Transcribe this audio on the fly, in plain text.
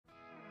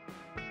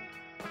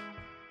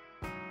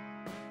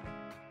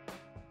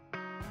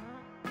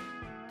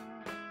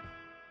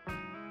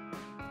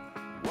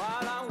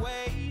While I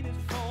waited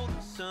for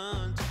the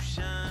sun to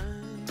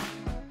shine,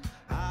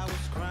 I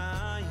was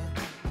crying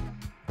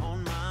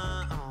on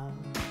my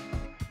own.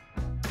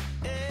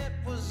 It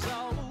was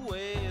all a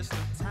waste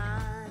of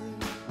time,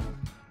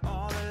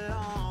 all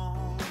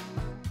along.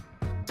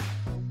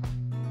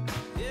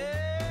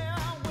 Yeah,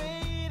 I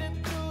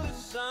waited through the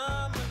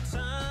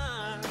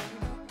summertime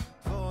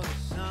for the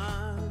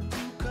sun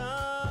to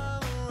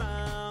come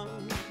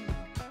around,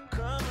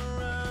 come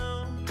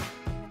around,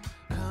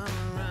 come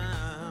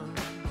around,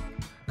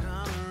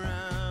 come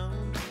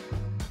around.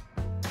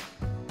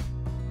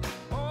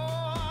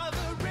 Oh,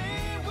 the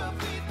rain will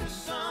beat the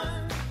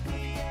sun,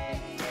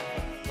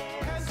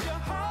 'cause your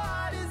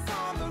heart is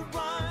on the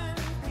run.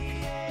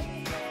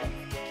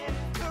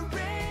 The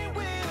rain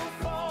will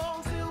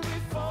fall till we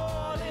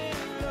fall in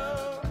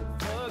love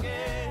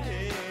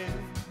again.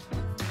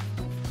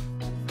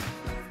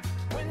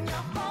 When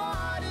your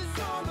heart is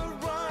on the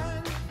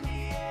run,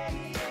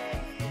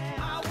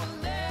 I will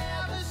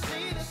never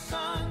see the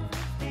sun.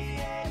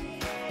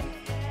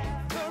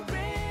 The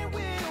rain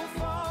will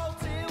fall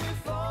till we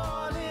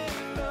fall in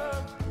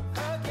love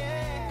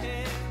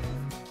again,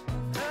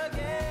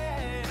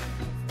 again.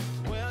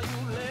 Well, you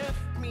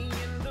left me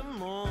in the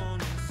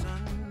morning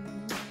sun,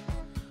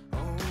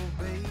 oh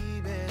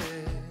baby,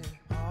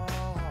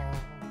 oh.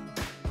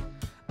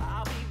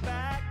 I'll be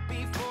back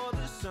before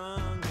the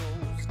sun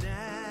goes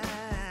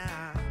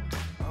down,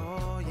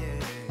 oh yeah.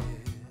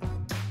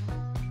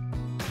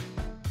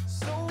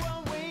 So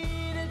I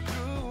waited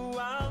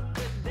throughout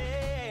the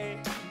day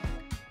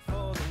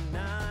for the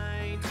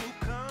night to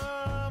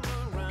come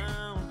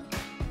around,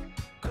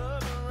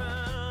 come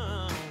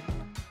around,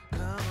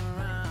 come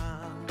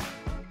around,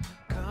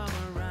 come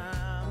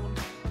around.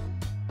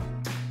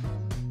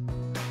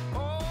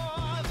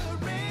 Oh,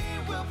 the rain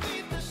will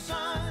beat the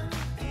sun,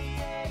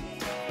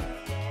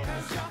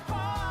 'cause your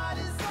heart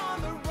is on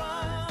the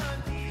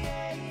run.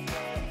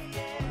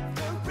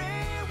 The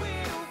rain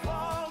will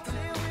fall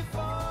till we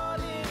fall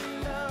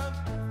in love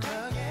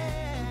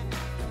again.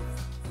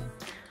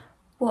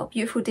 What a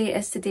beautiful day it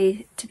is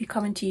today to be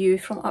coming to you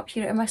from up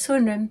here in my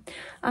sewing room.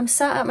 I'm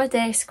sat at my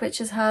desk, which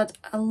has had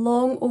a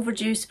long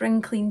overdue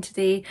spring clean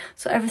today,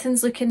 so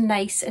everything's looking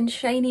nice and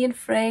shiny and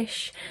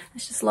fresh.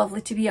 It's just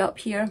lovely to be up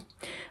here.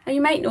 And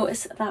you might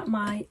notice that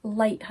my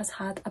light has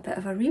had a bit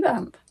of a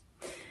revamp.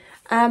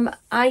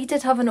 I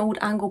did have an old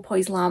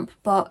Anglepoise lamp,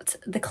 but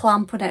the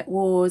clamp on it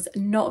was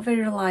not very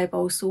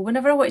reliable, so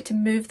whenever I wanted to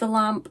move the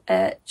lamp,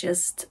 it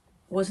just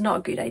was not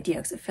a good idea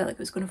because it felt like it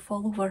was going to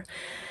fall over.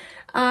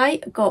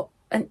 I got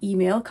an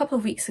email a couple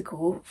of weeks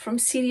ago from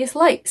Serious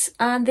Lights,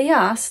 and they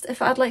asked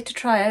if I'd like to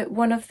try out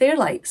one of their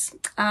lights,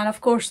 and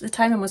of course the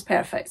timing was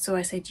perfect, so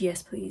I said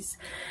yes please.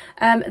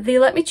 They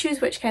let me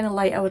choose which kind of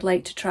light I would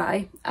like to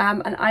try,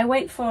 and I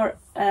went for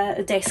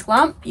a desk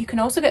lamp. You can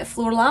also get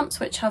floor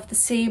lamps which have the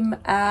same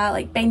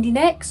like bendy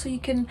neck, so you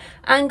can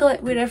angle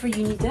it wherever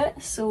you need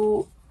it,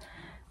 so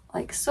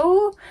like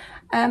so.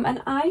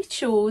 And I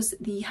chose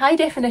the high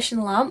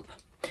definition lamp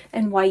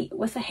in white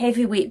with a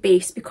heavyweight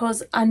base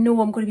because I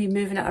know I'm going to be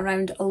moving it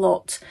around a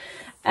lot.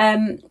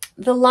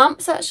 The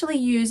lamps actually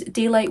use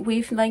daylight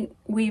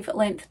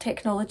wavelength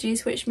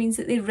technologies, which means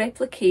that they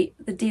replicate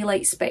the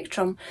daylight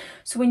spectrum.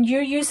 So when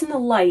you're using the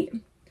light,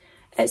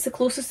 it's the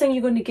closest thing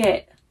you're going to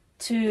get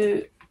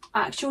to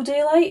actual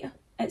daylight.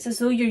 It's as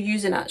though you're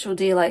using actual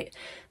daylight.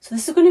 So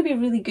this is going to be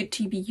really good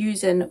to be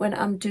using when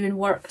I'm doing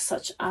work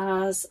such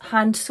as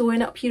hand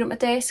sewing up here at my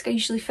desk. I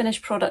usually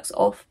finish products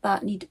off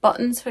that need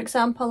buttons, for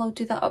example. I'll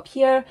do that up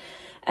here.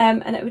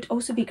 And it would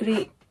also be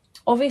great,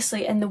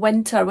 obviously, in the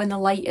winter when the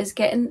light is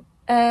getting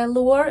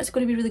lower. It's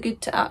going to be really good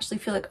to actually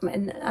feel like I'm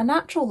in a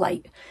natural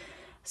light.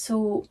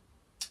 So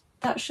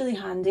that's really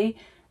handy.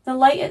 The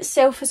light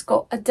itself has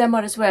got a dimmer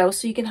as well,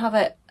 so you can have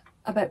it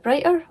a bit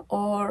brighter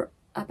or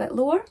a bit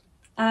lower.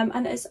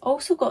 And it's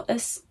also got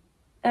this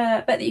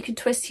bit that you can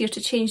twist here to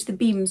change the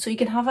beam, so you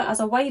can have it as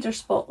a wider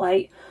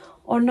spotlight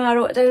or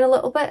narrow it down a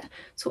little bit.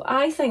 So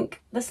I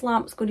think this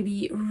lamp's going to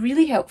be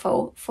really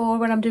helpful for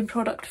when I'm doing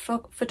product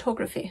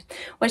photography,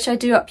 which I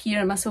do up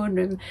here in my sewing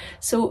room.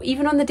 So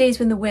even on the days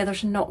when the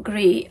weather's not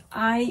great,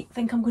 I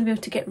think I'm going to be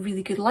able to get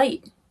really good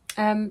light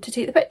to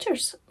take the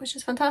pictures, which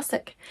is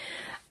fantastic.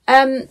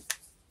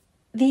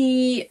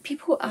 The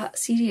people at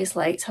Serious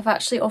Lights have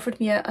actually offered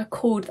me a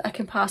code that I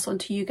can pass on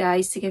to you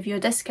guys to give you a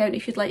discount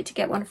if you'd like to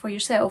get one for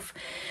yourself.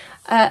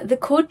 The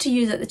code to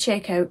use at the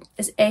checkout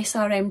is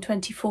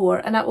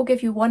SRM24, and that will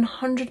give you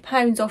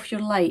 £100 off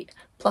your light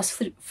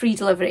plus free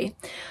delivery.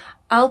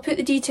 I'll put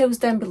the details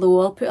down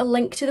below. I'll put a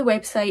link to the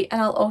website,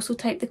 and I'll also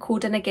type the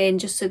code in again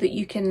just so that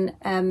you can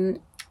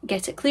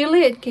get it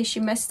clearly in case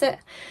you missed it.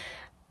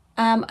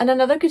 And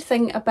another good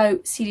thing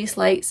about Serious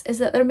Lights is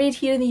that they're made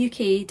here in the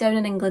UK, down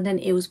in England in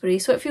Aylesbury,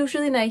 so it feels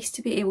really nice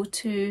to be able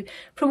to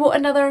promote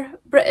another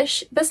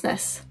British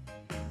business.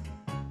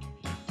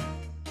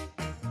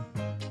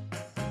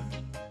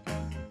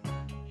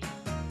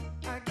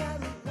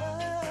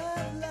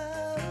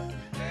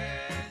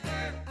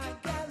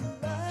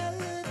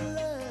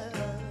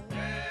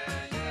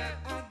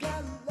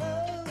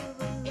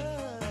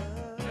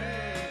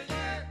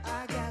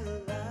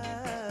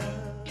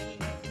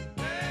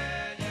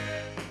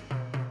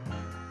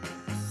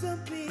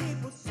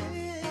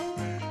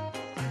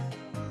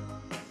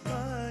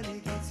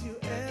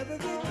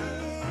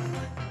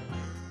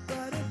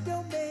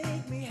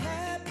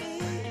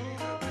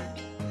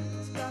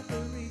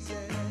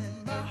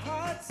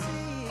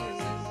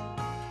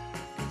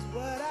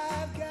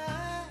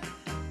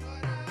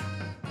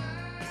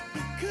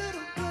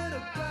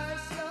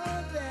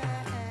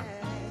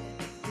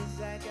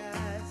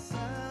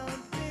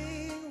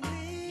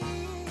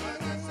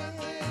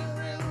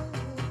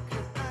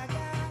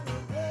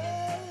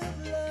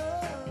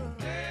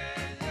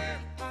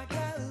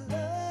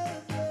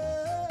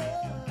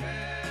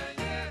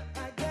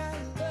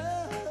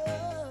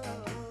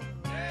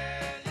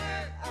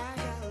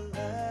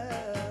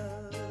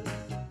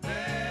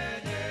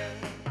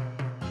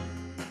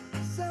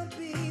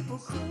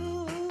 people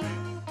cool.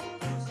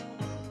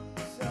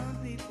 Some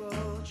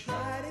people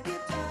try to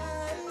get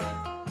by.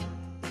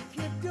 If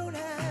you don't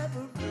have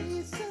a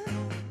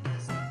reason,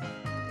 it's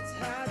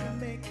hard to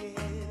make it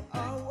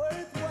all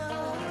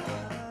worthwhile.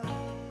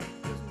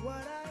 'Cause what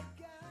I've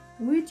got.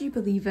 Would you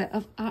believe it?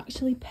 I've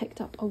actually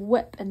picked up a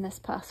whip in this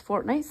past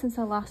fortnight since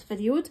I last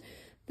videoed.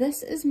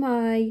 This is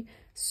my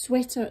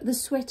sweater, the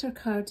sweater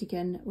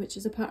cardigan, which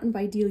is a pattern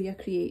by Delia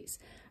Creates.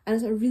 And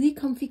it's a really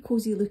comfy,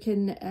 cozy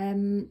looking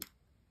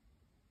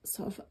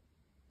sort of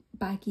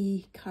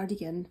baggy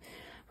cardigan,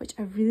 which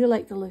I really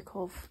like the look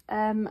of.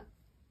 What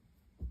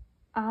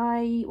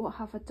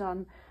have I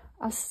done?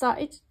 I've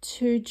started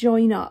to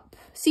join up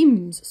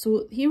seams.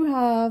 So here we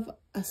have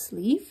a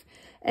sleeve.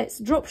 It's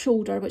drop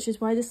shoulder, which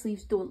is why the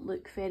sleeves don't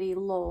look very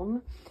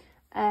long.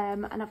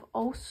 And I've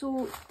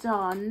also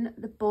done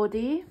the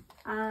body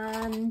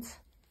and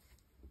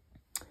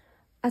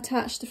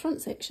attached the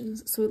front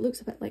sections, so it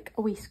looks a bit like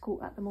a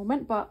waistcoat at the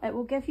moment, but it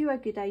will give you a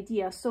good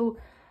idea. So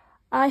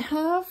I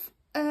have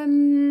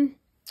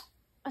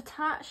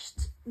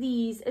attached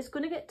these. It's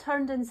going to get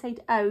turned inside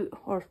out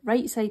or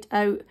right side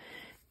out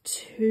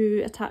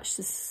to attach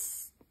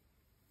this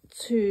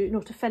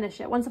to finish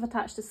it once I've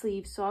attached the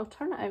sleeves. So I'll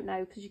turn it out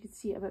now because you can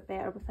see it a bit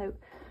better without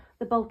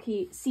the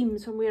bulky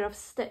seams from where I've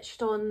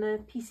stitched on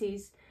the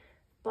pieces.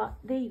 But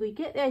there you go, you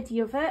get the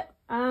idea of it.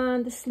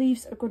 And the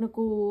sleeves are going to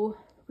go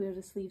where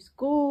the sleeves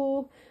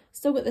go.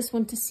 Still got this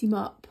one to seam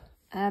up,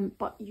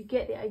 but you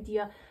get the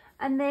idea.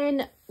 And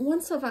then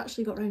once I've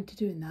actually got around to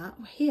doing that,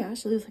 oh, hey, it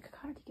actually looks like a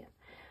cardigan.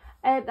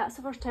 That's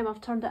the first time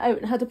I've turned it out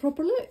and had a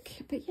proper look.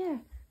 But yeah,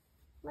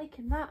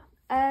 liking that.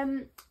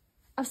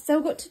 I've still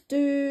got to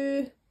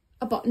do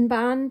a button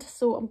band,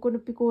 so I'm going to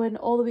be going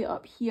all the way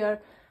up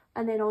here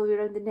and then all the way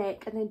around the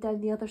neck and then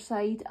down the other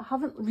side. I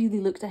haven't really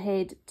looked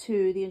ahead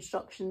to the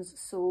instructions,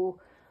 so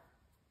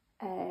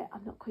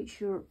I'm not quite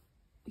sure,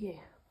 yeah,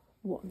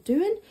 what I'm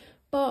doing.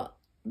 But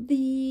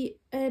the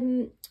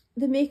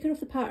maker of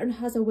the pattern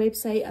has a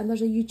website, and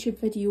there's a YouTube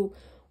video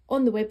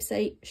on the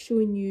website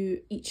showing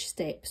you each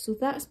step, so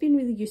that's been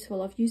really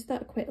useful. I've used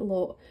that quite a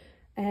lot,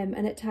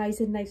 and it ties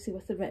in nicely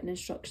with the written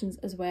instructions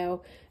as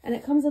well, and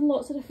it comes in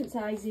lots of different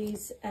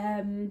sizes.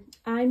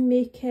 I'm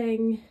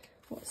making,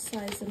 what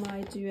size am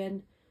I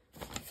doing?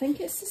 I think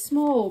it's the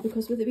small,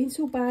 because with it being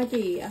so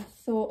baggy I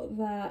thought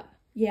that,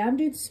 yeah, I'm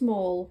doing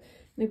small,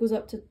 and it goes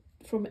up to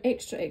from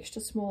extra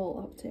small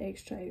up to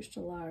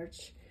extra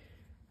large.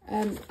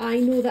 I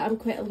know that I'm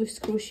quite a loose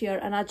crocheter,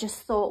 and I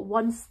just thought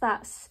once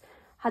that's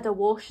had a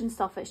wash and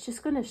stuff, it's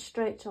just going to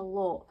stretch a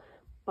lot.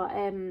 But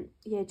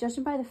yeah,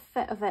 judging by the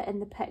fit of it in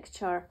the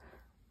picture,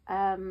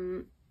 I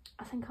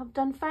think I've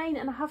done fine.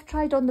 And I have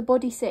tried on the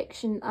body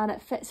section and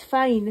it fits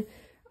fine.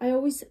 I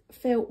always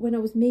felt when I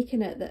was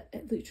making it that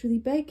it looked really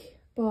big,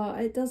 but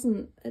it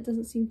doesn't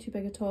seem too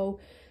big at all.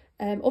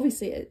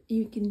 Obviously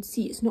you can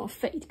see it's not a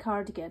fitted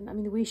cardigan. I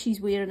mean, the way she's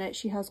wearing it,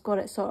 she has got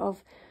it sort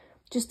of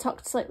just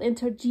tucked slightly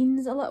into her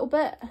jeans a little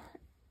bit,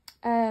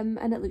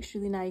 and it looks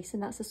really nice,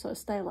 and that's the sort of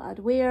style that I'd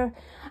wear.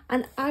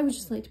 And I would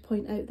just like to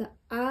point out that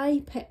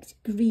I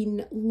picked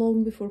green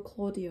long before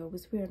Claudia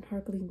was wearing her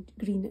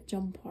green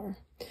jumper.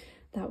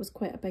 That was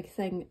quite a big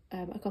thing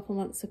a couple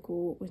of months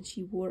ago when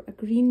she wore a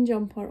green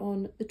jumper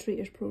on the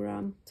Traitors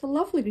programme. It's a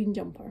lovely green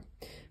jumper,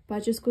 but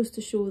it just goes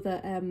to show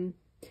that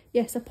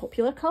yes, a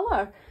popular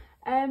colour.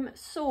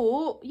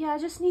 So yeah, I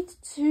just need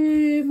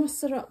to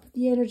muster up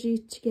the energy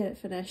to get it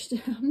finished.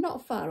 I'm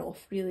not far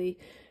off really,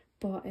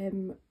 but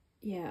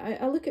yeah,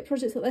 I look at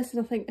projects like this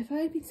and I think if I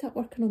had been sat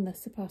working on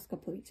this the past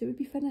couple of weeks, it would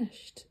be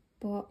finished,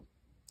 but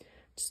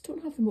I just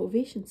don't have the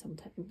motivation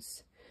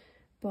sometimes.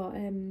 But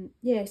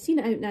yeah, seeing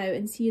it out now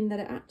and seeing that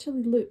it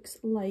actually looks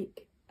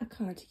like a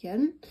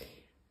cardigan,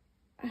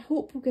 I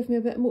hope will give me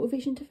a bit of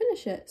motivation to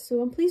finish it.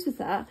 So I'm pleased with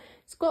that.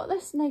 It's got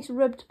this nice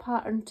ribbed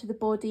pattern to the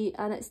body,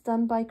 and it's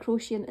done by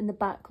crocheting in the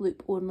back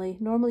loop only.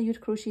 Normally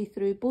you'd crochet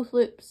through both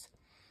loops.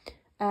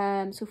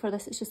 So for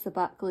this it's just the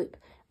back loop.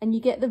 And you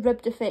get the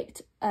ribbed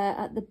effect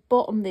at the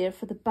bottom there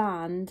for the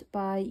band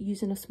by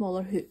using a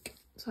smaller hook.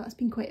 So that's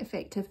been quite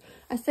effective.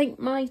 I think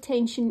my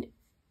tension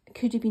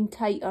could have been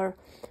tighter,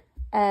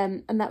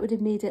 and that would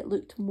have made it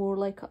look more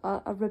like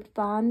a ribbed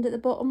band at the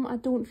bottom. I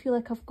don't feel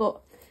like I've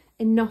got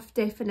enough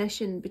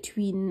definition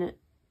between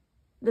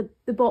the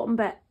bottom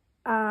bit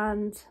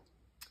and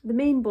the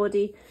main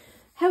body.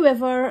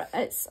 However,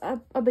 it's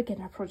a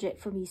beginner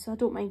project for me, so I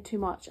don't mind too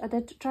much. I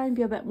did try and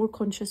be a bit more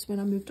conscious when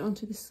I moved on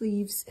to the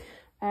sleeves,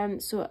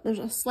 so there's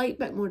a slight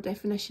bit more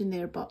definition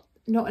there, but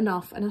not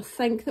enough. And I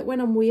think that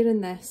when I'm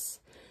wearing this,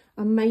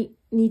 I might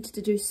need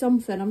to do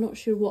something. I'm not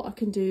sure what I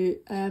can do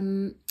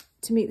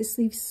to make the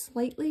sleeves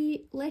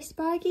slightly less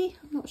baggy.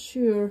 I'm not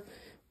sure.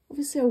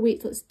 Obviously I'll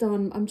wait till it's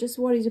done. I'm just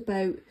worried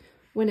about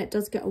when it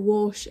does get a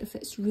wash, if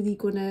it's really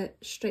going to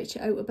stretch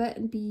it out a bit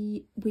and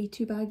be way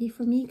too baggy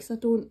for me, because I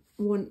don't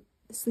want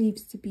the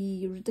sleeves to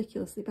be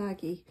ridiculously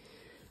baggy.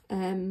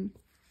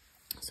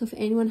 So if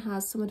anyone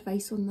has some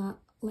advice on that,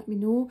 let me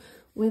know.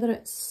 Whether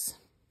it's,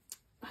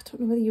 I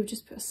don't know whether you would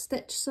just put a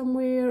stitch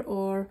somewhere,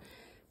 or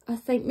I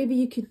think maybe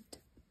you could,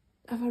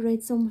 have I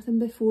read something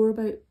before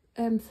about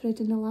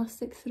threading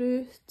elastic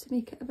through to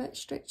make it a bit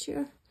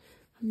stretchier.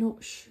 I'm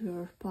not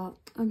sure, but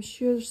I'm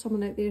sure there's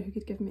someone out there who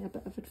could give me a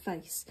bit of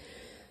advice.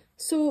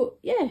 So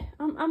yeah,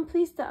 I'm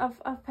pleased that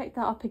I've picked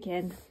that up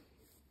again.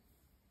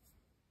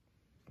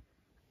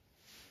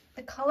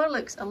 The colour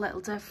looks a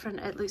little different.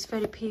 It looks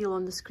very pale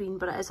on the screen,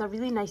 but it is a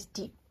really nice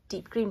deep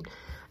green.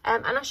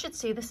 And I should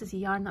say this is the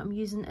yarn that I'm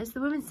using. It's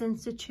the Women's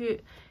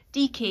Institute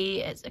DK.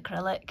 It's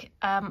acrylic.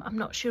 I'm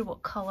not sure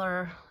what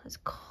colour it's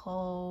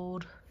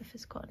called, if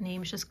it's got a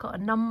name. It's just got a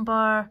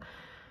number.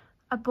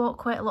 I bought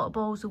quite a lot of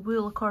balls of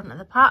wool according to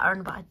the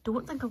pattern, but I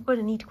don't think I'm going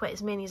to need quite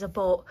as many as I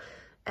bought.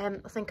 I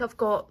think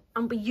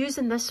I'll be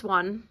using this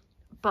one,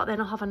 but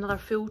then I'll have another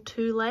full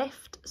 2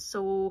 left.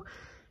 So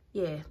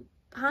yeah,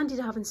 handy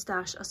to have in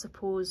stash, I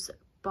suppose,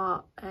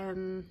 but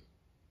kind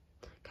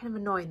of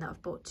annoying that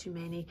I've bought too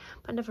many,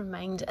 but never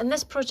mind. And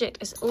this project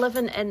is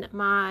living in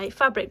my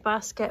fabric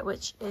basket,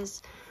 which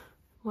is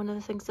one of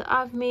the things that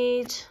I've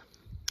made,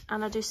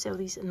 and I do sell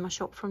these in my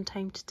shop from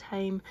time to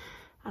time.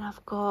 And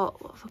I've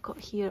got, what have I got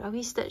here? A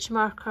wee stitch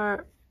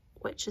marker,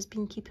 which has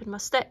been keeping my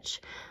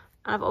stitch.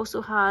 And I've also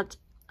had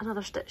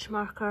another stitch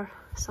marker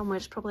somewhere.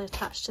 It's probably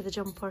attached to the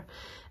jumper.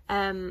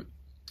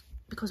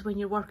 Because when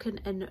you're working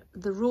in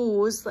the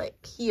rows,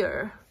 like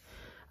here,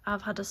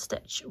 I've had a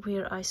stitch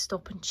where I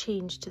stop and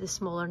change to the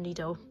smaller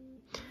needle.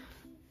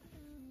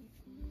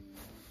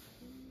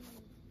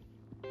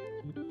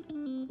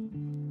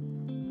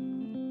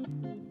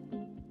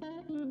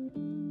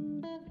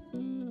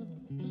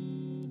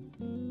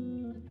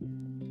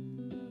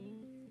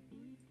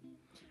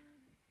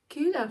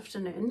 Good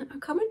afternoon. I'm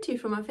coming to you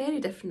from a very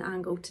different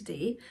angle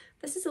today.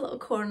 This is a little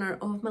corner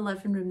of my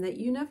living room that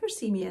you never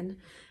see me in.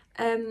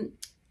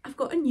 I've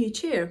got a new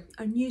chair,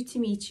 a new to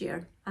me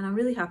chair, and I'm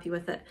really happy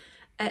with it.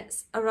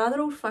 It's a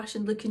rather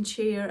old-fashioned looking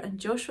chair, and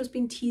Joshua's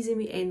been teasing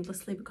me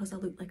endlessly because I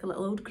look like a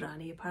little old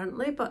granny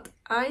apparently, but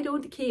I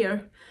don't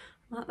care.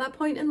 I'm at that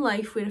point in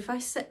life where if I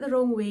sit the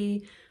wrong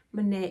way,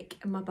 my neck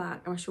and my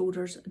back and my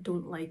shoulders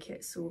don't like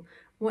it. So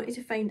I wanted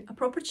to find a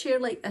proper chair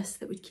like this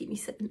that would keep me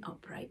sitting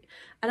upright.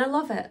 And I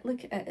love it.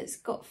 Look at it. It's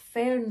got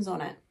ferns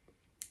on it.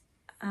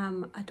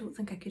 I don't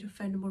think I could have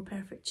found a more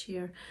perfect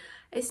chair.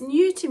 It's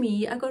new to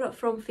me. I got it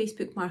from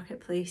Facebook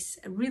Marketplace,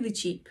 really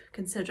cheap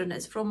considering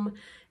it's from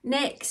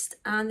Next,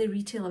 and they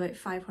retail about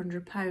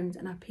 £500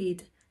 and I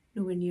paid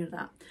nowhere near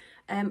that.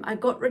 I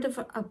got rid of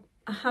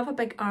I have a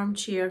big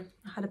armchair.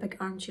 I had a big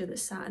armchair that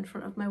sat in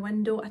front of my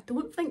window. I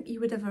don't think you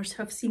would ever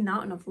have seen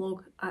that in a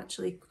vlog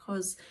actually,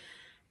 because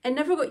it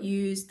never got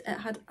used. It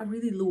had a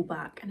really low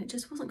back and it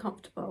just wasn't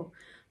comfortable.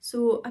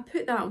 So I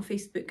put that on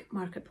Facebook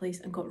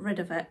Marketplace and got rid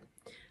of it.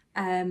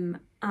 And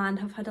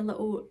have had a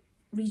little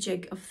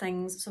rejig of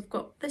things. So I've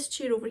got this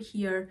chair over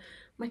here,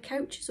 my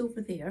couch is over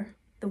there,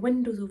 the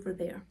window's over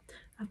there.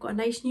 I've got a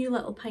nice new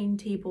little pine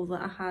table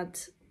that I had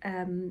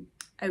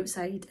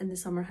outside in the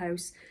summer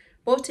house.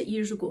 Bought it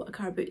years ago at a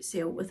car boot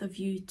sale with a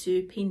view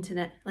to painting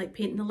it, like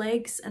painting the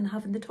legs and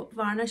having the top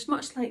varnished,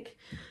 much like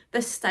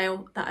this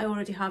style that I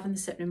already have in the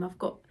sitting room. I've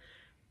got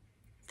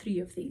 3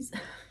 of these.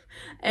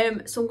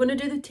 So I'm going to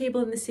do the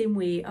table in the same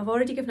way. I've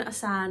already given it a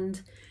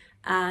sand,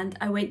 and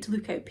I went to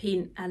look out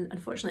paint and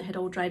unfortunately it had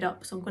all dried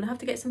up, so I'm going to have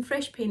to get some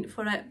fresh paint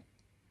for it.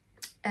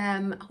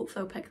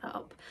 Hopefully I'll pick that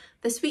up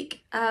this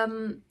week.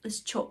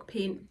 This chalk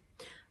paint,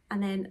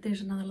 and then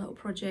there's another little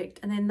project,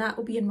 and then that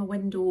will be in my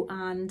window.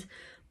 And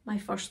my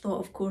first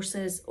thought of course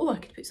is, oh, I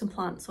could put some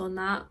plants on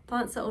that,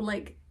 plants that would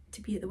like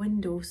to be at the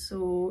window.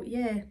 So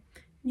yeah,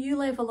 new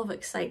level of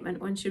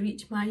excitement once you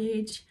reach my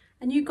age,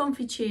 a new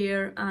comfy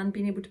chair and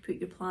being able to put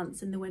your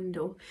plants in the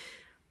window.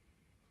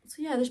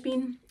 So yeah, there's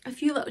been a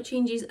few little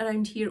changes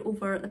around here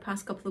over the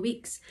past couple of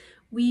weeks.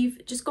 We've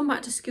just gone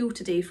back to school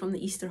today from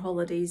the Easter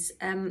holidays.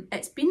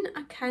 It's been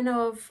a kind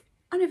of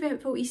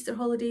uneventful Easter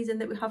holidays in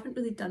that we haven't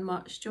really done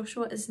much.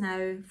 Joshua is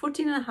now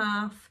 14 and a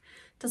half,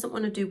 doesn't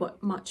want to do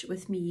much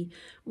with me.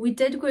 We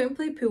did go out and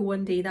play pool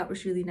one day, that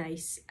was really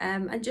nice.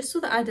 And just so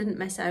that I didn't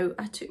miss out,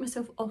 I took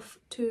myself off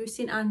to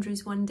St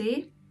Andrews one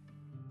day.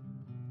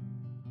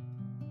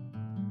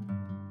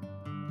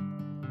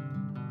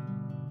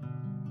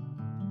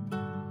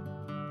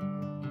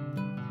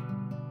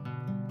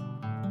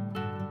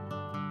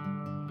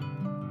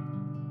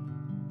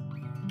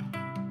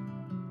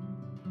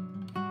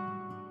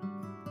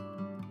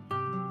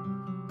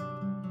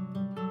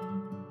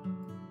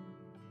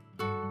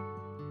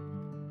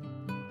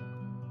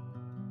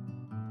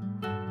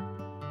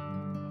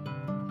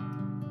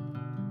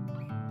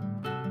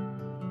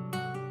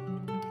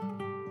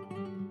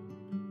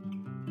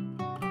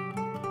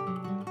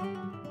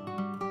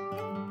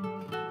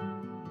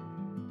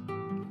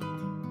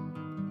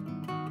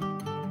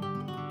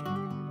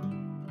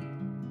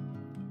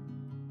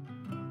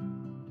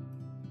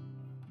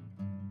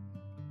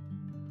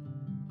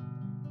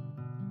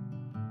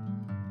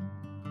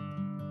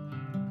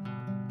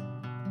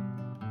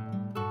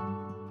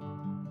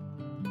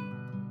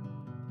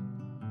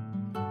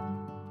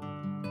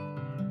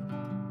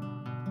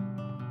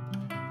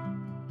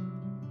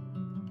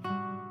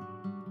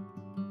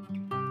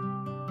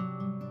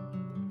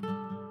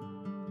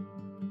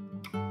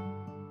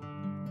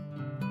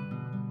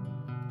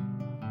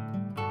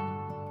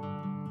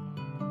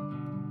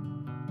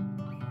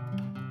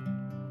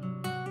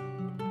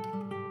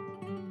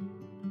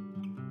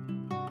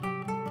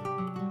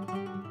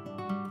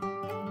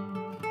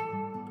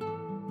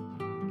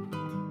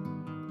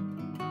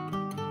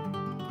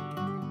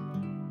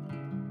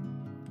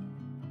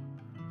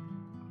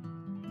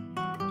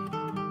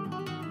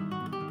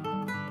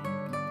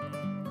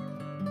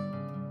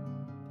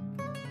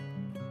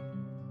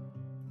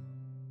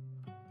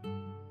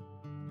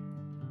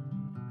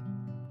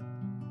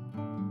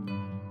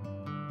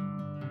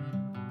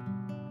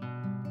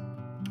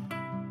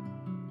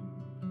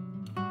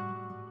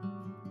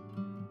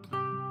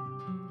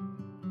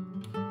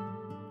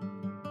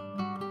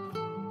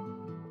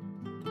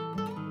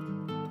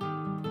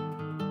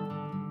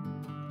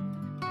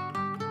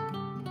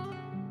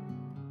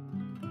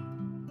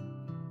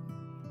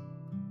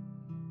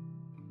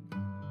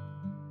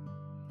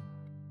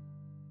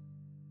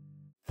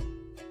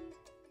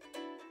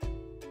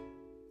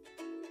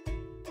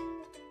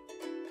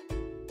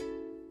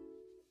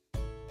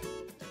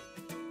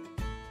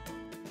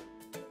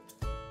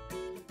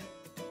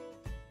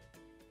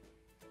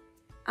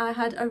 I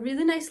had a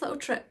really nice little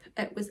trip.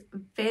 It was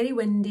very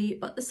windy,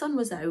 but the sun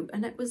was out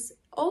and it was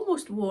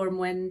almost warm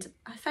wind.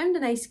 I found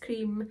an ice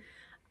cream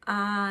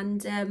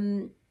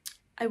and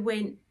I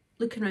went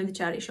looking around the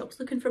charity shops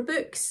looking for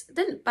books.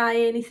 Didn't buy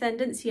anything,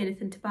 didn't see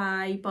anything to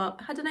buy,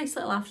 but had a nice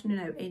little afternoon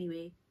out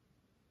anyway.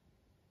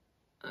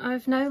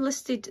 I've now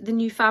listed the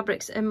new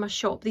fabrics in my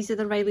shop. These are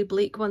the Riley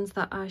Blake ones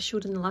that I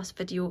showed in the last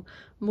video.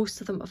 Most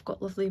of them have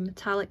got lovely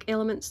metallic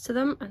elements to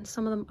them, and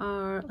some of them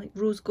are like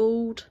rose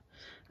gold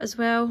as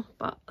well,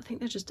 but I think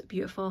they're just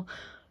beautiful.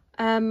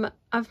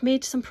 I've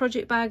made some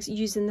project bags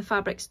using the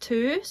fabrics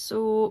too,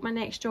 so my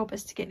next job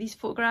is to get these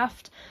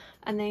photographed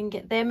and then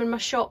get them in my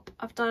shop.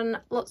 I've done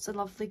lots of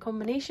lovely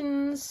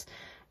combinations.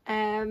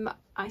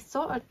 I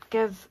thought I'd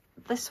give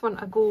this one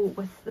a go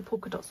with the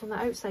polka dots on the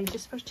outside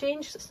just for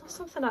change. It's not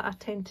something that I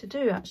tend to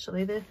do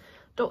actually. The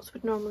dots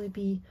would normally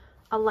be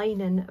a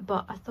lining,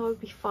 but I thought it would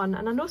be fun,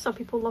 and I know some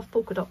people love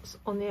polka dots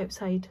on the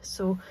outside,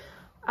 so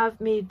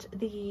I've made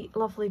the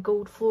lovely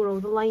gold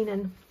floral, the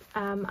lining,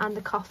 and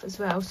the cuff as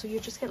well, so you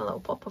just get a little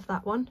pop of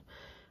that one,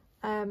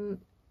 and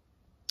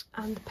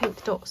the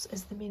pink dots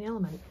is the main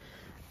element.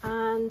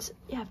 And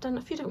yeah, I've done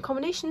a few different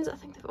combinations. I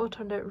think they've all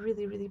turned out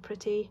really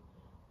pretty.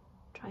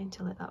 Trying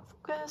to let that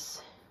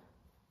focus.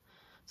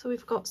 So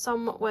we've got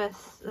some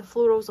with the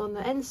florals on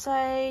the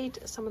inside,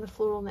 some of the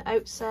floral on the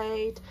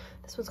outside.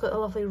 This one's got a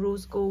lovely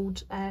rose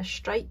gold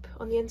stripe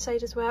on the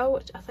inside as well,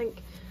 which I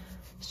think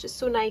it's just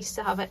so nice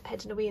to have it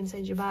hidden away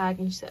inside your bag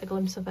and you just get a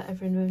glimpse of it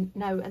every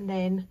now and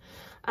then.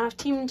 And I've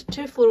teamed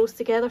two florals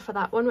together for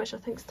that one, which I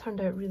think's turned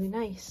out really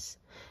nice.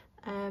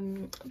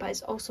 But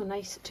it's also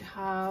nice to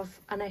have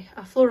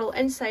a floral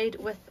inside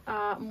with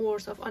a more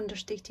sort of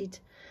understated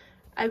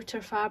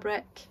outer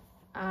fabric.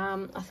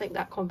 I think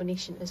that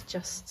combination is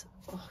just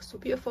so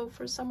beautiful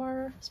for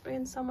summer, spring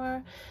and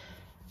summer.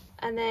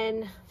 And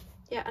then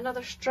yeah,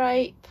 another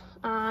stripe,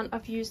 and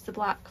I've used the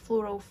black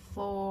floral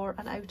for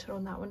an outer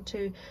on that one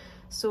too.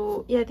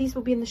 So yeah, these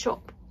will be in the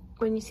shop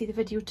when you see the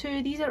video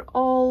too. These are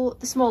all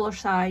the smaller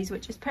size,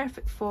 which is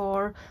perfect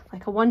for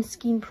like a one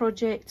skein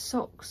project,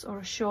 socks or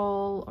a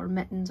shawl or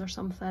mittens or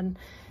something.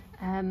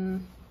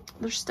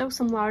 There's still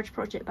some large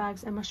project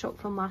bags in my shop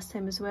from last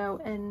time as well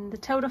in the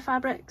Tilda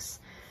fabrics.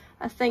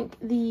 I think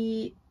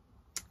the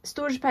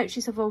storage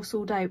pouches have all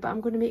sold out, but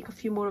I'm going to make a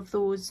few more of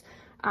those,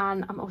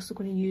 and I'm also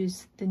going to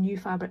use the new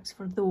fabrics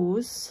for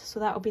those, so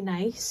that'll be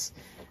nice.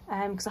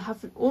 Because I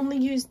have only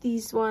used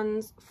these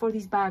ones for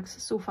these bags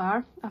so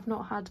far. I've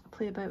not had a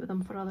play about with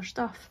them for other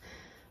stuff,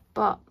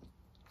 but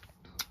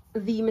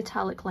the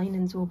metallic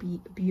linings will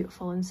be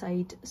beautiful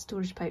inside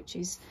storage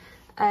pouches.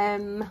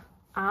 And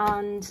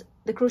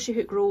the crochet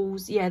hook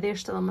rolls, yeah, they're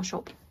still in my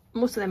shop.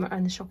 Most of them are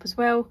in the shop as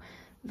well.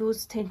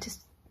 Those tend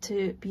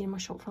to be in my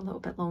shop for a little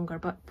bit longer,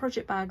 but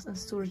project bags and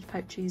storage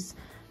pouches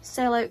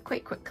sell out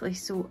quite quickly,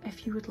 so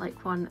if you would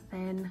like one,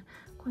 then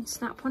go and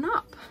snap one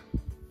up.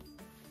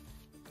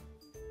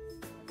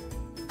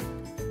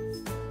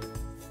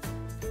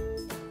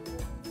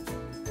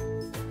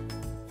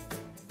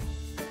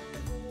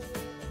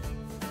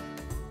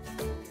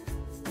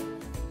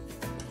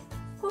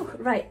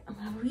 Right, I'm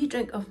having a wee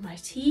drink of my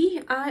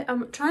tea. I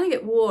am trying to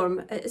get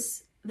warm.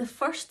 It's the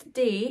first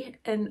day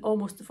in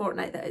almost a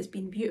fortnight that it's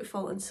been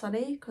beautiful and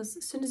sunny, because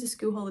as soon as the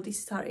school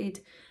holidays started,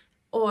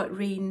 oh, it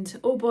rained.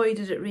 Oh boy,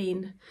 did it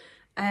rain.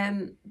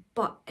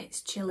 But it's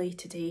chilly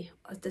today,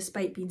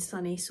 despite being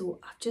sunny. So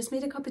I've just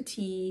made a cup of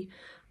tea.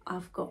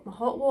 I've got my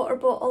hot water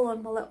bottle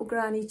on my little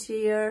granny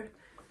chair.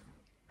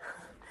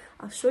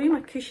 I'll show you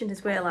my cushion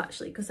as well,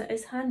 actually, because it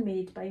is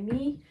handmade by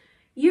me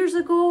years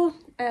ago,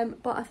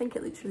 but I think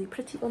it looks really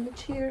pretty on the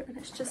chair, and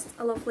it's just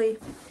a lovely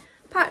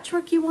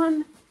patchworky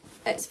one.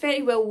 It's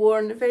very well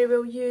worn, very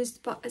well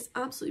used, but it's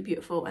absolutely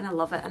beautiful and I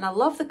love it, and I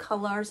love the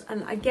colours.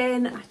 And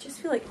again, I just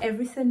feel like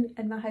everything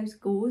in my house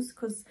goes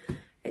because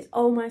it's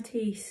all my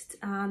taste,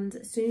 and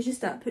as soon as you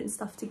start putting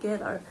stuff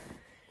together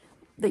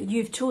that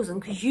you've chosen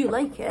because you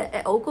like it,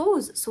 it all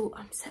goes. So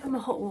I'm sitting with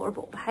my hot water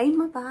bottle behind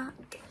my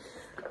back,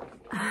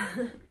 kind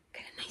of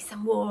nice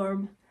and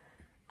warm.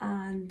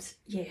 And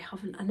yeah,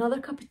 having another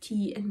cup of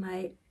tea in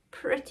my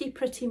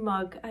pretty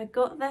mug. I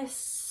got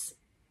this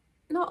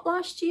not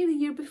last year, the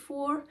year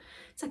before.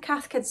 It's a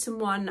Cath Kidston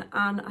one,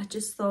 and I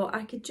just thought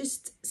I could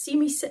just see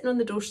me sitting on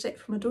the doorstep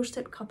for my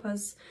doorstep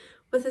cuppas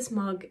with this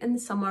mug in the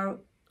summer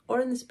or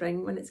in the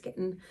spring when it's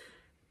getting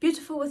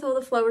beautiful with all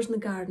the flowers in the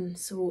garden.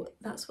 So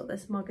that's what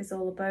this mug is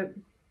all about.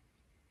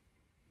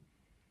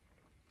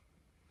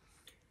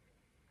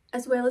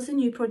 As well as the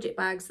new project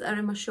bags that are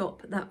in my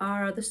shop that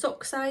are the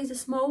sock size, the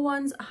small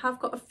ones. I have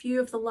got a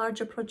few of the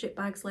larger project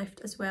bags left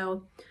as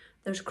well.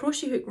 There's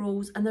crochet hook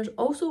rolls, and there's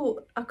also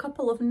a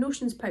couple of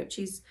notions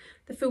pouches,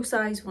 the full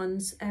size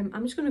ones.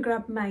 I'm just going to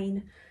grab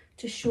mine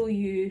to show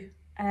you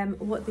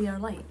what they are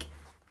like.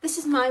 This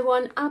is my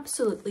one,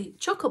 absolutely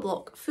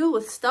chock-a-block, full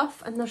with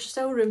stuff, and there's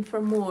still room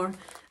for more.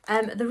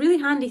 The really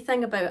handy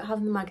thing about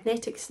having the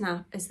magnetic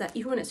snap is that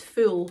even when it's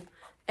full,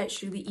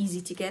 it's really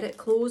easy to get it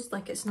closed,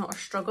 like it's not a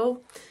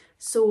struggle.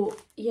 So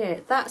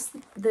yeah, that's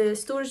the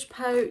storage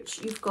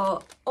pouch. You've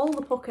got all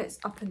the pockets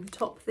up in the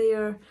top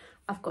there.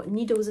 I've got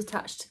needles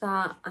attached to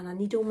that and a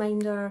needle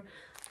minder,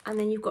 and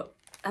then you've got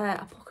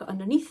a pocket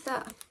underneath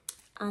that,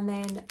 and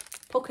then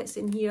pockets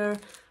in here,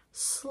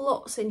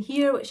 slots in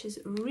here, which is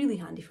really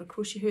handy for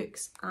crochet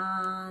hooks,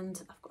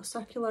 and I've got a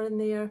circular in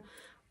there,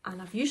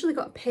 and I've usually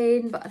got a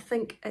pen, but I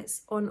think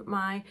it's on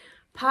my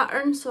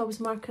pattern, so I was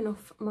marking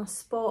off my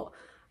spot,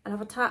 and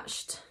I've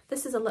attached,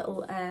 this is a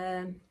little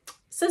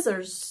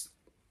scissors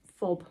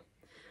fob,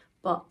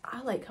 but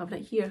I like having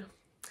it here,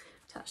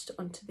 attached it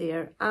onto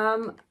there.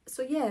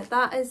 So yeah,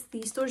 that is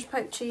the storage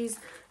pouches.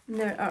 And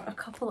there are a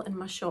couple in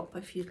my shop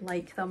if you'd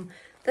like them.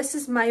 This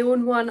is my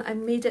own one. I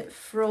made it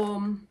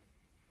from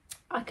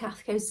a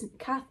Cath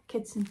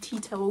Kids and Tea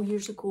towel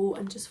years ago,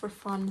 and just for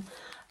fun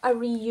I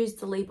reused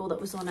the label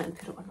that was on it and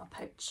put it on my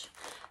pouch.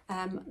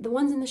 The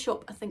ones in the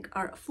shop I think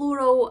are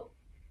floral,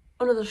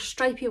 another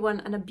stripy one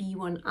and a bee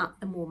one at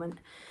the moment.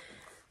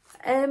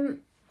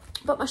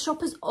 But my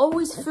shop is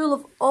always full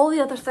of all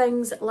the other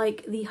things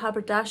like the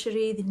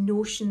haberdashery, the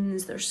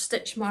notions, there's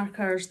stitch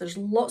markers, there's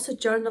lots of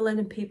journaling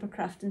and paper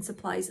crafting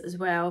supplies as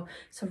well.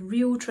 It's a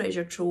real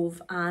treasure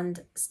trove,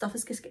 and stuff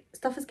is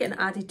getting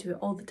added to it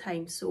all the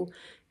time, so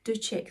do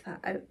check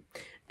that out.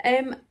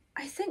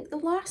 I think the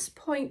last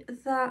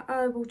point that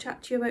I will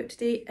chat to you about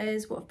today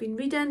is what I've been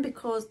reading,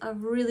 because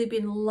I've really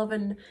been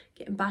loving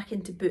getting back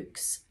into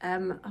books.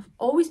 I've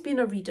always been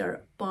a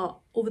reader, but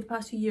over the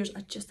past few years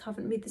I just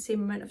haven't made the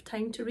same amount of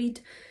time to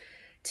read.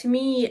 To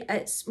me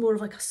it's more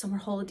of like a summer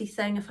holiday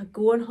thing. If I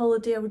go on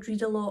holiday I would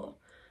read a lot,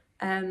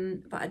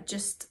 but I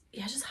just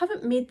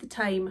haven't made the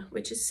time,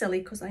 which is silly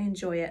because I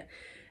enjoy it.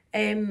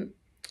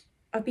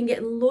 I've been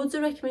getting loads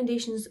of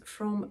recommendations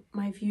from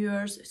my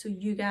viewers, so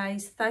you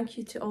guys, thank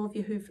you to all of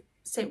you who've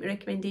sent me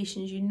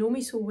recommendations. You know me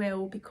so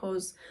well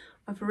because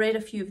I've read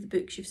a few of the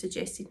books you've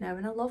suggested now,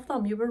 and I love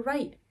them. You were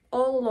right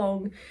all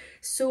along.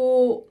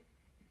 So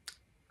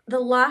the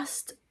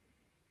last,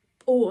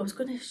 I was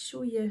going to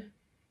show you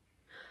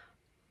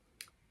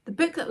the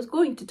book that I was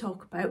going to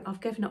talk about.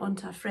 I've given it on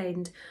to a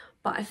friend,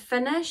 but I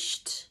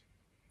finished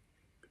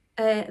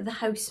The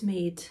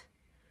Housemaid,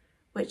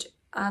 which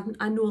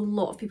I know a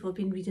lot of people have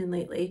been reading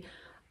lately.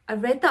 I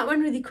read that one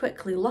really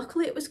quickly.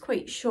 Luckily it was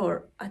quite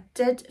short. I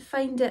did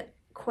find it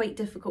quite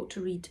difficult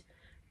to read.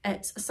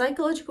 It's a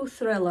psychological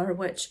thriller,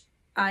 which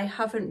I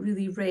haven't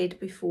really read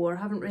before.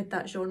 I haven't read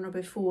that genre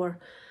before.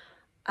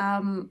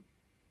 I'm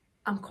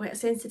quite a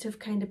sensitive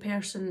kind of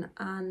person,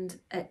 and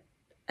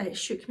it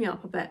shook me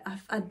up a bit.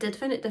 I did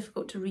find it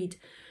difficult to read.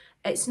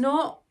 It's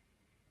not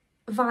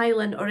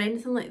violent or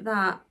anything like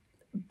that,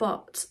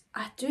 but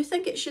I do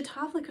think it should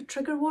have like a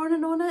trigger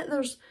warning on it.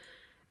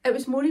 It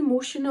was more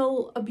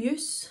emotional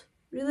abuse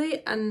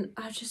really, and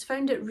I just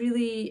found it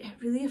really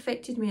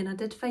affected me, and I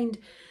did find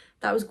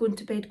that I was going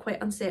to bed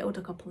quite unsettled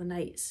a couple of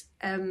nights.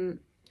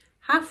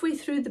 Halfway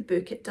through the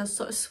book it does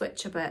sort of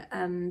switch a bit,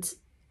 and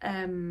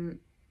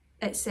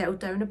it settled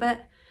down a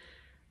bit,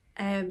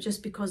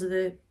 just because of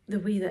the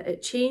way that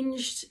it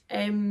changed.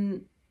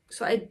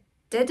 So I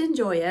did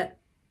enjoy it,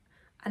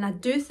 and I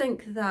do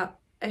think that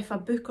if a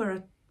book or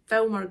a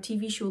film or a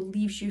TV show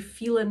leaves you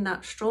feeling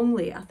that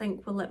strongly, I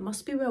think, well, it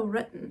must be well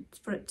written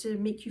for it to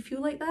make you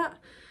feel like that.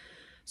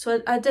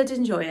 So I did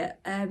enjoy it,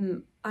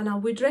 and I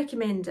would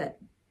recommend it,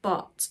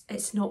 but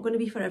it's not going to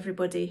be for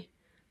everybody.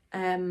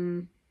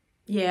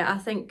 Yeah, I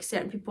think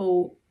certain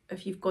people,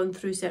 if you've gone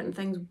through certain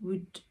things,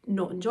 would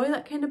not enjoy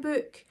that kind of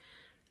book,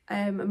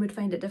 and would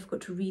find it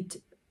difficult to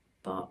read.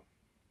 But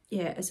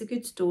yeah, it's a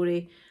good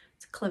story,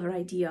 it's a clever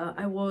idea.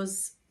 I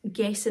was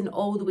guessing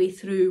all the way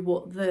through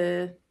what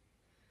the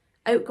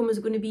outcome was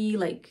going to be,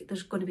 like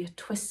there's going to be a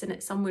twist in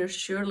it somewhere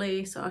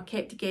surely, so I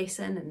kept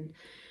guessing and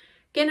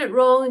getting it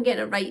wrong and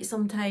getting it right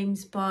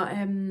sometimes. But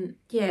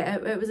yeah,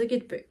 it was a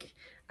good book.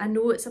 I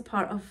know it's a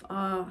part of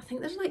I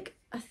think there's like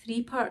a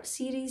 3-part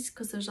series,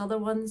 because there's other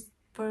ones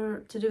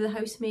to do with The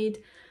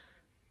Housemaid.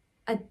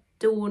 I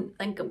don't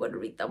think I'm going to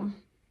read them.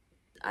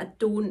 I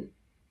didn't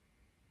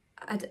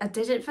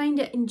find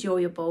it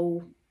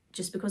enjoyable,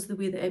 just because of the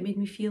way that it made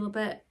me feel a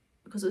bit,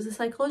 because it was a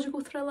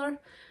psychological thriller.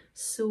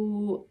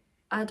 So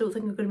I don't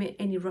think I'm going to make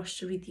any rush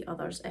to read the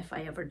others if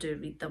I ever do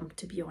read them,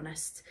 to be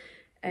honest.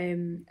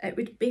 It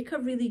would make a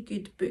really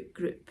good book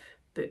group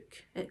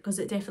book, because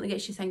it definitely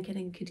gets you thinking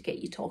and could get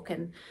you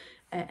talking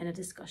in a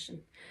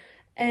discussion.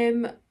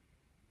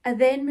 I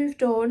then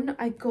moved on.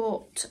 I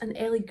got an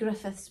Ellie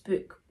Griffiths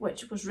book,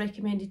 which was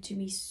recommended to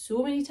me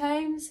so many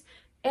times.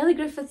 Ellie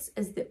Griffiths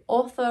is the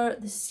author.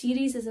 The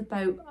series is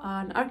about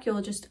an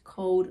archaeologist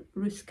called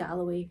Ruth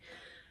Galloway.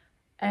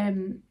 I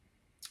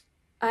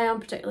am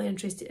particularly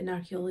interested in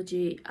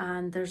archaeology,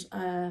 and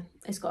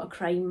it's got a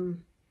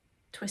crime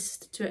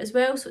twist to it as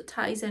well, so it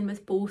ties in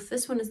with both.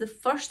 This one is the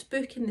first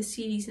book in the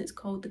series, and it's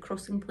called The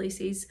Crossing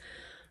Places.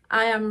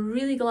 I am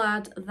really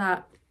glad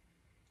that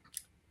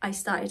I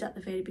started at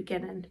the very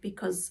beginning,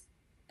 because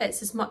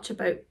it's as much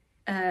about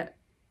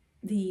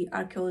the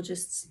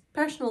archaeologist's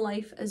personal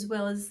life as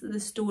well as the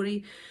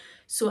story.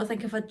 So I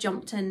think if I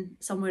jumped in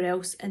somewhere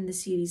else in the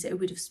series, it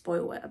would have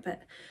spoiled it a bit.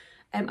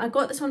 I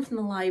got this one from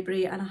the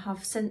library, and I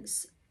have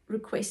since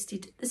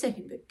requested the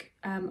second book.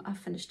 I've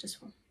finished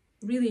this one.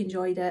 really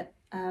enjoyed it.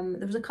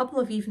 There was a couple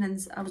of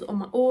evenings I was on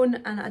my own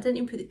and I didn't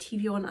even put the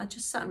TV on, I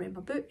just sat and read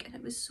my book and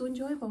it was so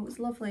enjoyable, it was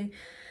lovely.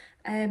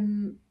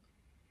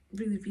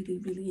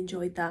 Really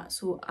enjoyed that,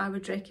 so I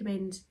would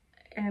recommend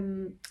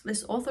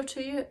this author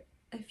to you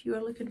if you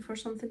are looking for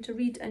something to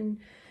read. And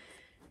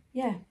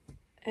yeah,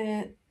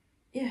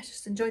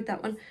 just enjoyed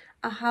that one.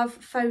 I have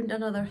found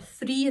another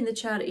 3 in the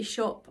charity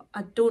shop.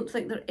 I don't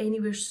think they're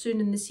anywhere soon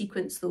in the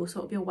sequence though, so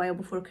it'll be a while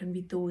before I can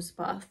read those,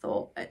 but I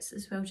thought I might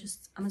as well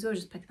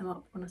just pick them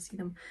up when I see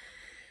them.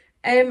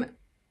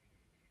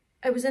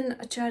 It was in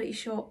a charity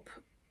shop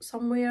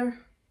somewhere,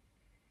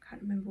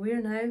 can't remember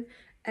where now,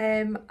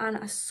 and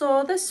I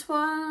saw this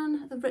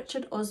one, the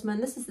Richard Osman.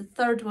 This is the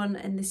 3rd one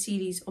in the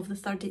series of the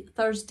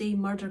Thursday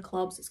Murder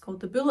Clubs. It's called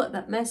The Bullet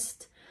That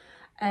Missed.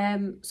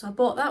 So I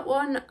bought that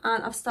one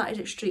and I've started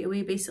it straight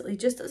away, basically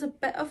just as a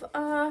bit of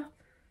a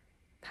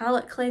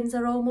palette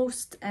cleanser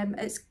almost.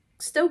 It's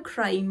still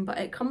crime, but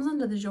it comes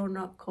under the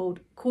genre called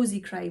cozy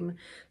crime,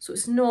 so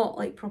it's not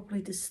like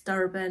properly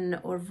disturbing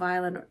or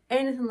violent or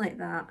anything like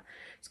that.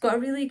 It's got a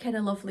really kind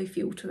of lovely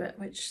feel to it,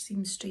 which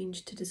seems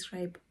strange to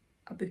describe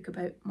a book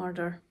about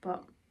murder,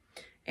 but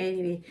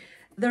anyway,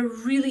 they're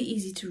really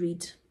easy to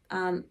read,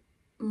 and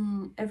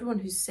everyone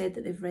who's said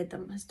that they've read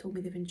them has told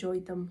me they've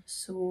enjoyed them.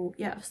 So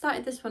yeah, I've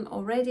started this one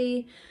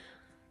already.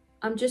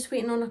 I'm just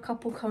waiting on a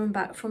couple coming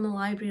back from the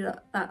library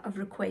that I've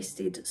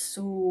requested,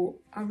 so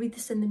I'll read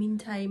this in the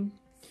meantime.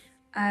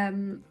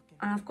 And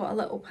I've got a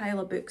little pile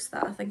of books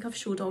that I think I've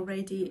showed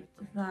already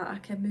that I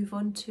can move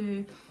on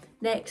to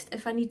next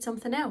if I need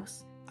something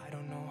else. I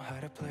don't know how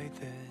to play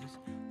this.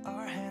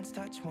 Our hands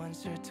touch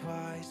once or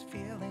twice,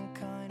 feeling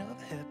kind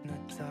of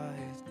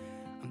hypnotized.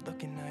 I'm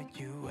looking at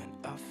you and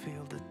I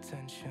feel the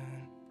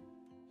tension.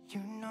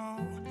 You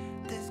know,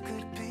 this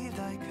could be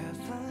like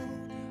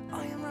heaven.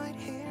 I am right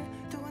here,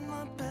 doing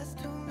my best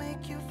to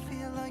make you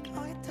feel like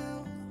I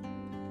do.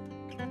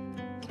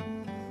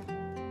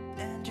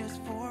 And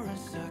just for a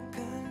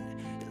second,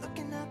 you're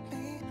looking at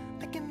me,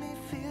 making me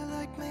feel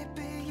like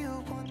maybe you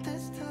want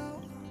this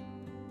too.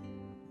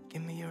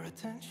 Give me your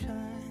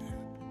attention.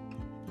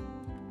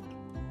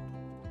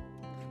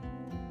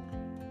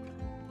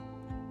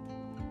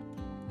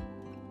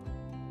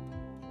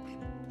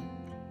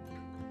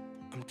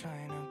 I'm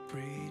trying to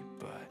breathe,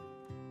 but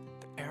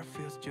the air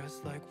feels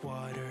just like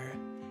water.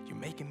 You're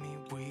making me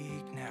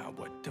weak now.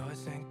 What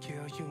doesn't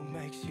kill you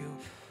makes you.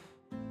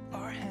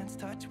 Our hands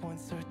touch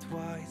once or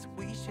twice,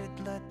 we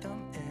should let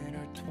them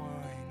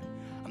intertwine.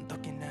 I'm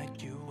looking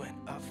at you and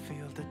I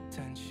feel the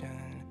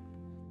tension.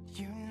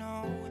 You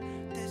know,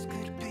 this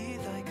could be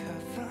like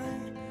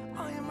heaven.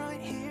 I am right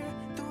here,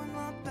 doing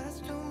my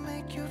best to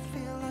make you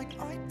feel like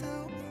I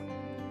do.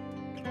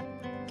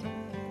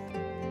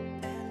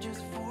 And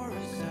just for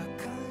a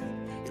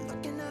second, you're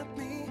looking at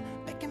me,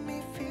 making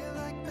me feel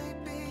like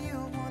maybe you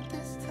want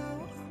this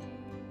too.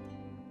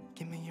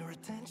 Give me your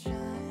attention.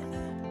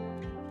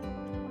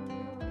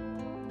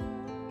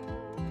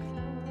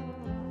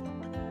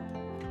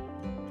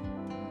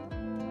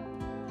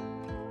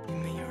 Give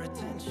me your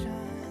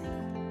attention.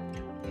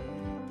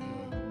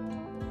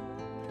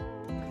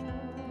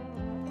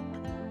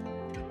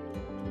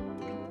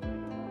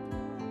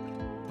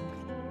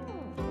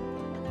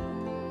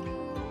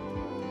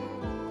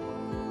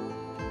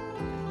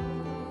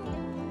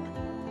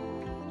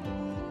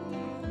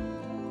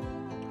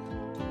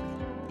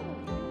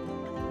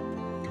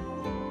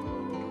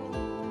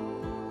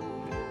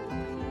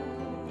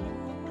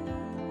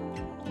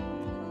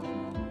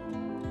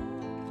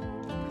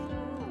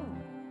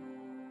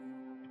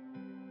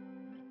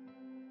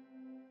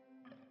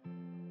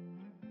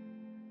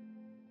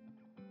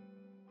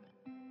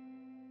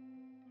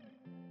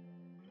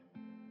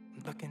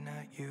 Looking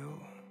at you,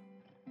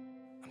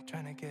 I'm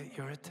trying to get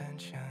your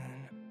attention.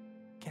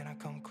 Can I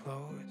come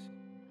close?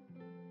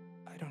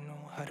 I don't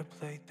know how to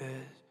play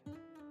this.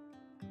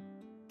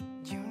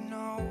 You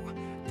know,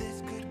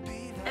 this could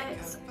be like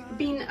It's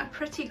been a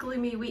pretty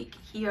gloomy week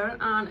here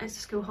and it's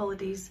the school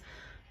holidays.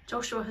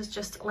 Joshua has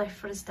just left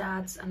for his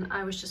dad's and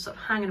I was just sort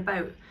of hanging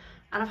about,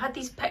 and I've had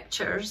these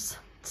pictures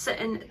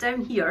sitting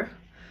down here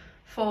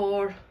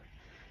for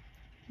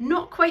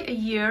not quite a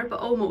year, but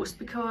almost,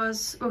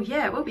 because, well,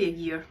 yeah, it will be a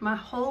year. My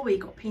hallway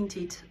got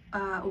painted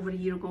over a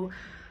year ago,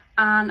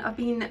 and I've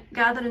been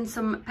gathering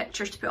some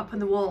pictures to put up on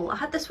the wall. I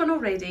had this one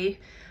already,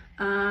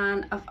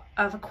 and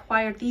I've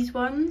acquired these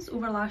ones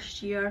over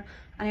last year,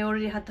 and I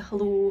already had the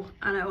hello,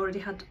 and I already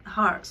had the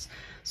hearts.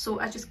 So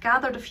I just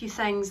gathered a few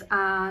things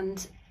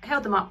and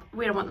held them up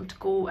where I want them to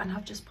go, and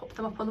have just popped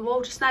them up on the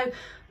wall just now.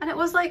 And it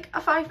was like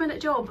a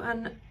 5-minute job,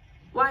 and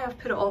why I've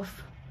put it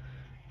off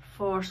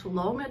for so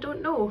long I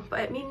don't know, but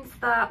it means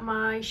that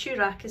my shoe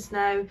rack is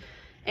now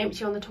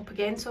empty on the top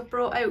again. So I've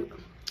brought out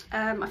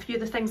a few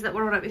of the things that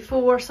were on it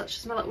before, such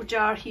as my little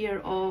jar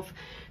here of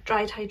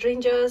dried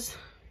hydrangeas,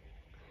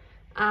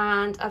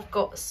 and I've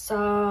got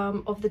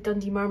some of the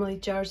Dundee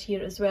marmalade jars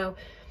here as well.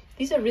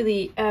 These are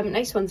really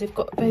nice ones. They've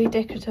got very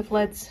decorative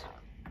lids,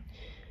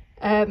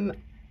 and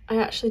I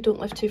actually don't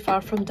live too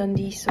far from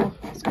Dundee, so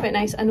it's quite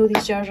nice. I know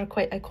these jars are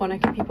quite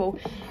iconic and people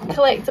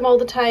collect them all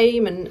the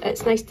time, and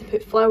it's nice to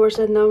put flowers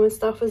in them and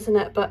stuff, isn't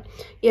it? But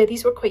yeah,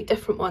 these were quite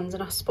different ones,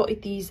 and I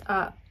spotted these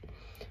at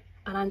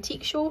an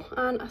antique show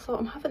and I thought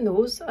I'm having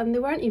those, and they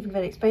weren't even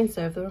very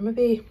expensive. They were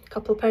maybe a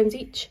couple of pounds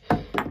each.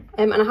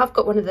 And I have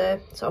got one of the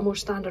sort of more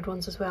standard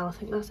ones as well. I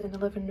think that's in the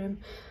living room.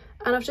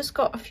 And I've just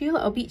got a few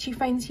little beachy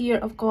finds here.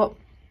 I've got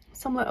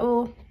some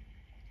little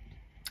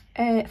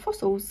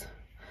fossils.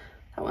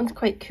 That one's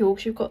quite cool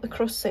because you've got the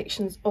cross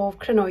sections of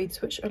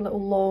crinoids, which are little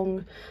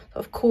long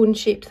sort of cone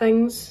shaped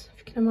things, if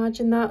you can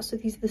imagine that. So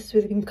this is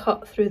where they've been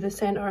cut through the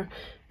centre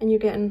and you're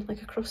getting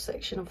like a cross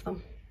section of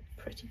them.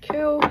 Pretty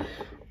cool.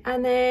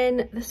 And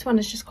then this one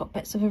has just got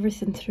bits of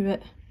everything through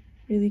it.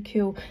 Really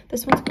cool.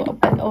 This one's got a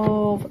bit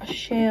of a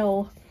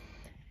shell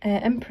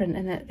imprint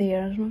in it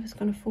there. I don't know if it's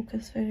going to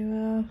focus very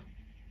well.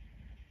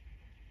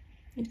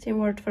 You take my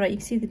word for it, you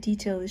can see the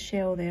detail of the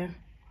shell there.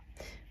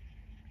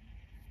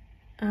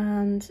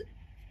 And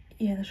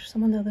yeah, there's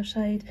some on the other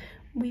side.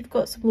 We've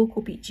got some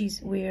local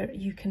beaches where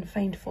you can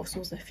find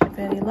fossils if you're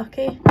very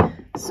lucky.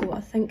 So I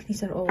think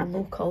these are all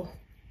local.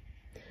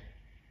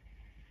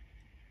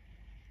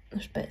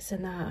 There's bits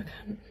in that, I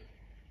can't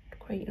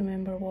quite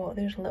remember what.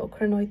 There's a little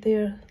crinoid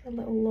there, a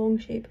little long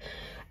shape.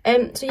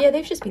 So yeah,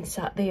 they've just been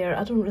sat there.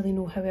 I don't really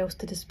know how else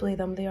to display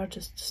them. They are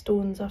just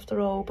stones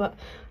after all, but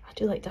I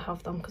do like to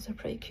have them because they're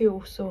pretty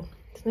cool. So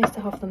it's nice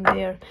to have them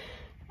there.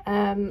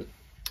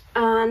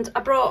 And I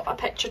brought a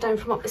picture down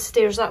from up the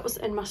stairs. That was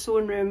in my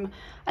sewing room.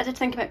 I did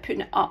think about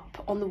putting it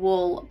up on the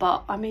wall,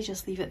 but I may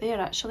just leave it there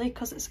actually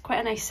because it's quite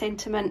a nice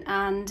sentiment.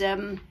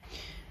 And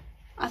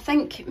I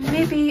think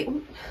maybe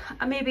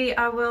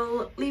I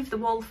will leave the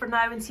wall for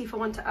now and see if I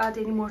want to add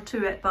any more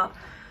to it, but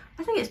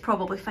I think it's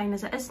probably fine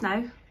as it is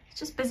now. It's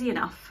just busy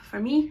enough for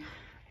me.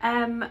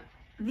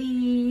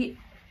 The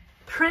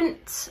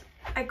print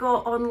I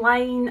got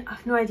online,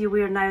 I've no idea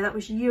where now, that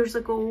was years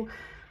ago.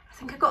 I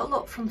think I got a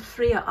lot from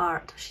Freya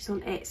Art. She's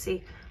on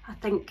Etsy.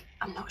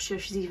 I'm not sure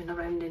she's even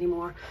around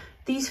anymore.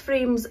 These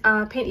frames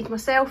I painted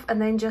myself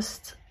and then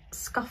just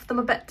scuffed them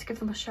a bit to give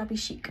them a shabby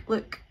chic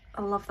look.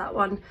 I love that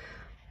one.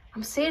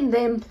 I'm saying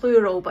them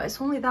plural, but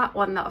it's only that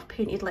one that I've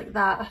painted like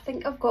that. I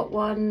think I've got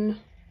one,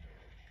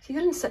 it's either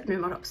in the sitting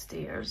room or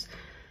upstairs.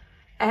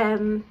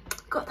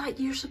 Got that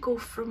years ago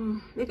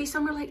from maybe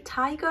somewhere like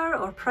Tiger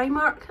or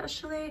Primark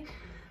actually.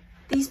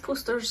 These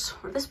posters,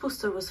 or this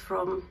poster was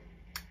from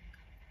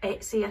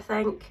Etsy, I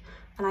think,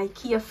 an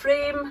IKEA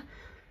frame.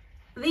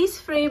 These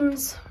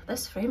frames,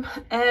 this frame,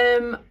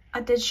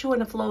 I did show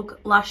in a vlog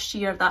last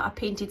year that I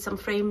painted some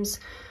frames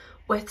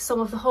with some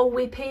of the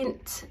hallway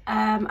paint,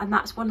 and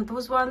that's one of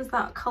those ones.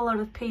 That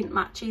colour of paint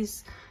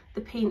matches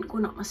the paint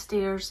going up my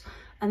stairs,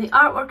 and the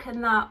artwork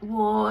in that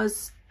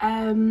was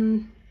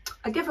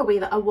a giveaway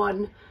that I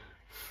won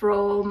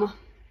from,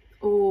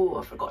 oh,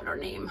 I've forgotten her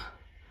name.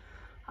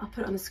 I'll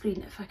put it on the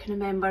screen if I can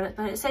remember it,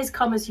 but it says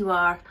Come As You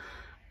Are.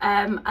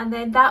 And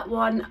then that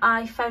one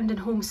I found in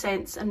Home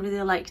Sense and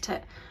really liked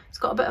it. It's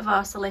got a bit of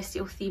a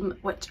celestial theme,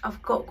 which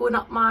I've got going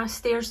up my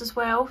stairs as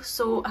well,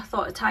 so I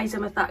thought it ties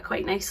in with that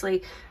quite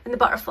nicely. And the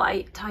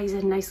butterfly ties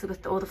in nicely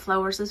with all the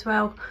flowers as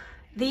well.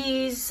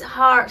 These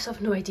hearts,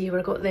 I've no idea where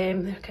I got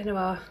them. They're kind of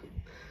a,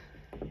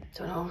 I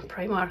don't know,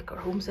 Primark or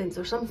Home Sense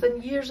or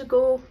something years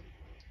ago.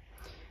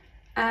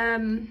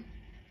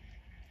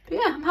 But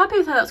yeah, I'm happy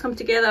with how that's come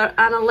together,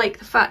 and I like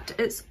the fact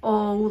it's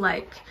all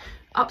like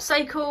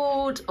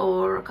upcycled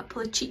or a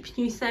couple of cheap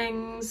new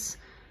things,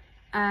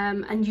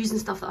 and using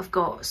stuff that I've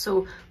got.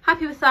 So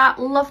happy with that,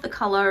 love the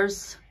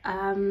colours.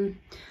 I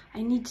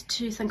need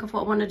to think of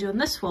what I want to do on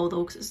this wall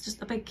though, because it's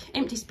just a big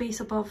empty space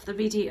above the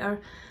radiator.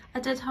 I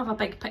did have a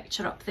big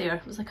picture up there,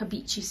 it was like a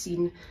beachy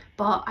scene,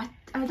 but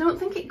I don't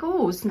think it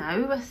goes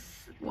now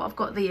with what I've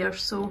got there,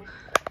 so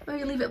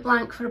maybe leave it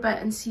blank for a bit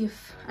and see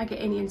if I get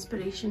any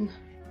inspiration.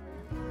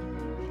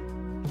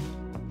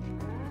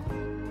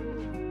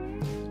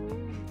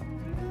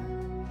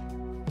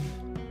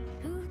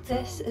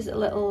 This is a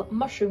little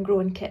mushroom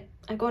growing kit.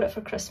 I got it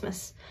for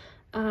Christmas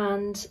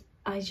and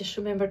I just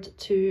remembered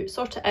to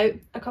sort it out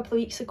a couple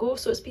of weeks ago,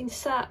 so it's been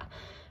sat,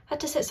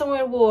 had to sit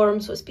somewhere warm,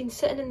 so it's been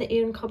sitting in the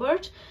airing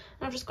cupboard,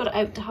 and I've just got it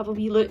out to have a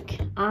wee look,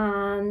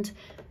 and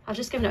I've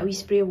just given it a wee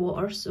spray of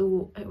water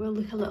so it will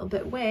look a little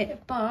bit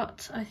wet,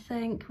 but I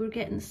think we're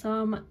getting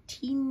some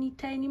teeny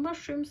tiny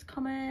mushrooms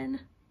coming.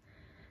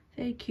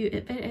 Very cute.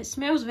 It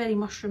smells very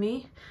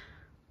mushroomy.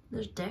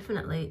 There's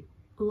definitely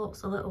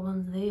lots of little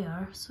ones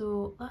there,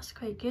 so that's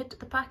quite good.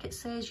 The packet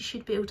says you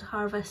should be able to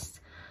harvest,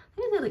 I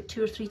think they're like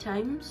 2 or 3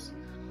 times,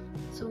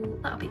 so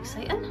that'll be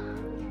exciting.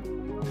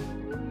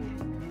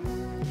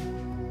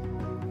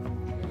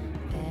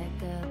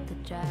 Back up the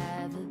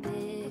drive a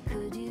bit,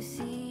 could you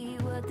see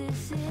what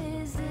this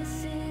is?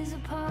 This is a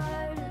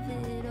part of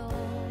it all.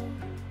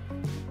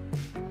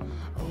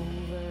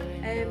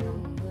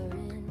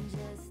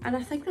 And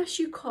I think that's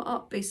you caught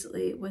up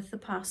basically with the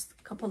past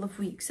couple of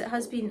weeks. It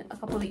has been a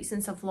couple of weeks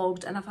since I've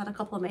vlogged, and I've had a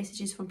couple of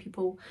messages from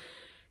people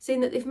saying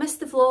that they've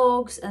missed the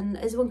vlogs and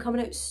is one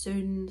coming out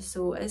soon,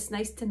 so it's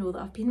nice to know that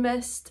I've been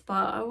missed. But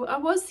I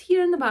was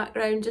here in the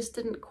background, just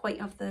didn't quite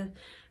have the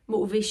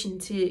motivation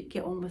to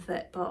get on with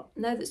it. But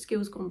now that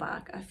school's gone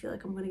back, I feel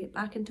like I'm going to get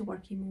back into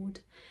working mode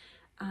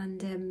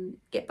and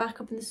get back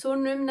up in the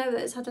sewing room now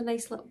that it's had a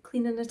nice little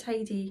clean and a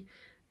tidy.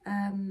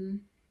 I'm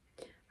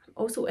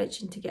also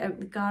itching to get out in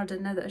the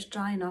garden now that it's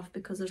dry enough,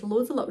 because there's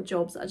loads of little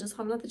jobs that I just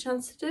haven't had the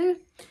chance to do.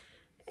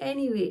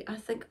 Anyway, I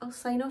think I'll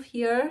sign off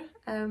here.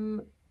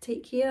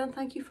 Take care and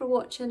thank you for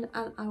watching,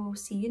 and I will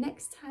see you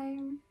next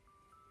time.